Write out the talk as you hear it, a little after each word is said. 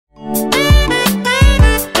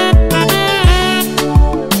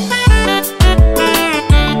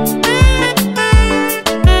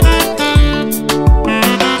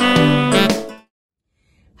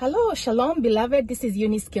Shalom, beloved. This is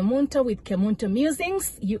Eunice Kemunto with Kemunto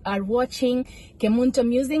Musings. You are watching Kemunto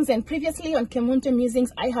Musings, and previously on Kemunto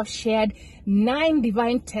Musings, I have shared 9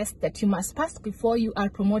 divine tests that you must pass before you are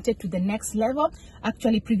promoted to the next level.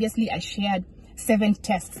 Actually, previously I shared 7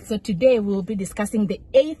 tests. So today we will be discussing the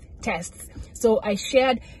 8th tests. So I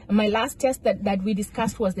shared my last test that we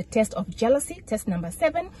discussed was the test of jealousy, test number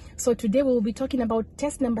 7. So today we will be talking about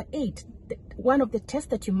test number 8. One of the tests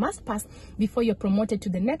that you must pass before you're promoted to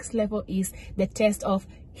the next level is the test of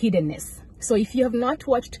hiddenness. So if you have not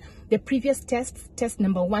watched the previous tests, test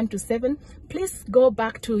number 1 to 7, please go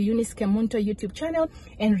back to Eunice Kemunto YouTube channel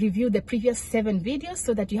and review the previous 7 videos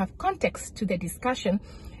so that you have context to the discussion.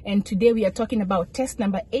 And today we are talking about test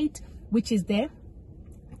number 8, which is the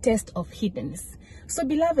test of hiddenness. So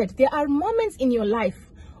beloved, there are moments in your life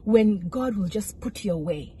when God will just put you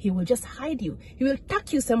away. He will just hide you. He will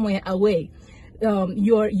tuck you somewhere away.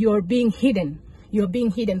 You're being hidden. You're being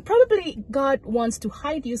hidden. Probably God wants to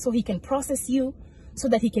hide you so he can process you, so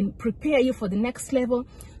that he can prepare you for the next level.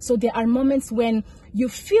 So there are moments when you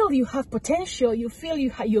feel you have potential, you feel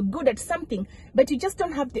you're good at something, but you just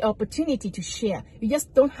don't have the opportunity to share. You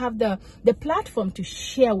just don't have the platform to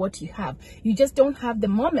share what you have. You just don't have the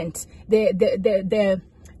moment, the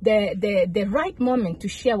right moment to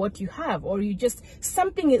share what you have, or you just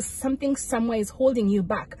something somewhere is holding you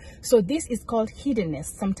back. So this is called hiddenness.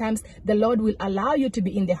 Sometimes the Lord will allow you to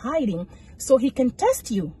be in the hiding so he can test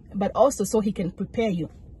you, but also so he can prepare you.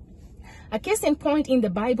 A case in point in the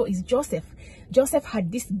Bible is Joseph. Joseph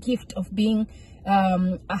had this gift of being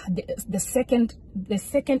the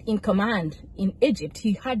second in command in Egypt.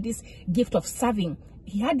 He had this gift of serving.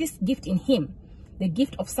 He had this gift in him, the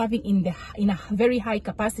gift of serving in a very high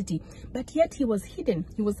capacity, but yet he was hidden.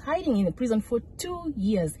 He was hiding in the prison for 2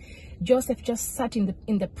 years. Joseph just sat in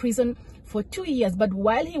the prison for 2 years, but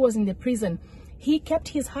while he was in the prison, he kept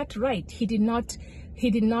his heart right. He did not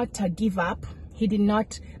give up. He did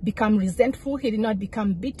not become resentful. He did not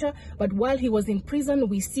become bitter. But while he was in prison,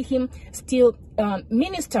 we see him still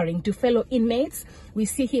ministering to fellow inmates. We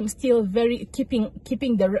see him still keeping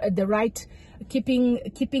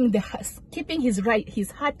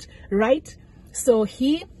his heart right. So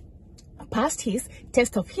he passed his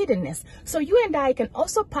test of hiddenness. So you and I can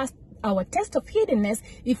also pass our test of hiddenness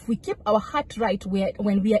if we keep our heart right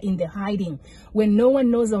when we are in the hiding, when no one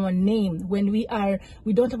knows our name, when we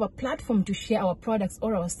don't have a platform to share our products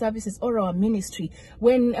or our services or our ministry,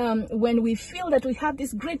 when we feel that we have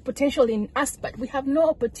this great potential in us, but we have no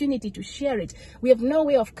opportunity to share it. We have no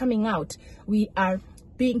way of coming out. We are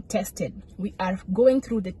being tested. We are going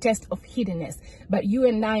through the test of hiddenness. But you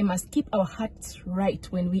and I must keep our hearts right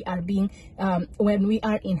when we are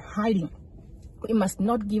in hiding. We must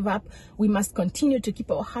not give up. We must continue to keep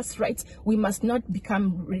our hearts right. We must not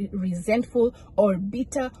become resentful or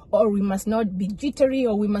bitter, or we must not be jittery,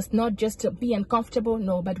 or we must not just be uncomfortable.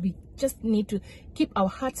 No, but we just need to keep our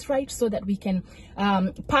hearts right so that we can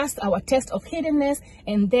pass our test of hiddenness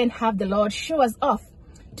and then have the Lord show us off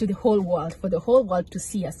to the whole world, for the whole world to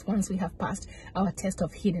see us once we have passed our test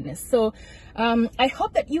of hiddenness. So I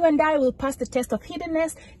hope that you and I will pass the test of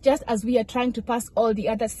hiddenness, just as we are trying to pass all the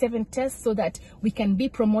other 7 tests, so that we can be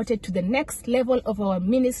promoted to the next level of our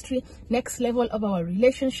ministry, next level of our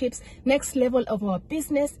relationships, next level of our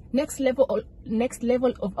business, next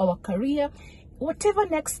level of our career, whatever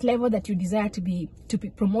next level that you desire to be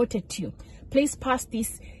promoted to. Please pass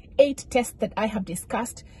these 8 tests that I have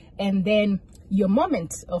discussed, and then your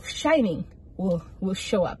moment of shining will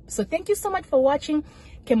show up. So thank you so much for watching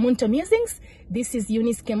Kemunto Musings. This is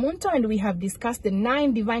Eunice Kemunto, and we have discussed the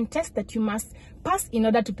 9 divine tests that you must pass in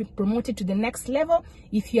order to be promoted to the next level.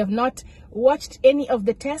 If you have not watched any of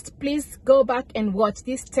the tests, please go back and watch.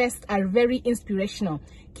 These tests are very inspirational.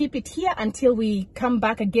 Keep it here until we come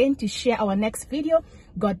back again to share our next video.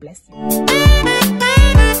 God bless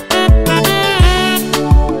you.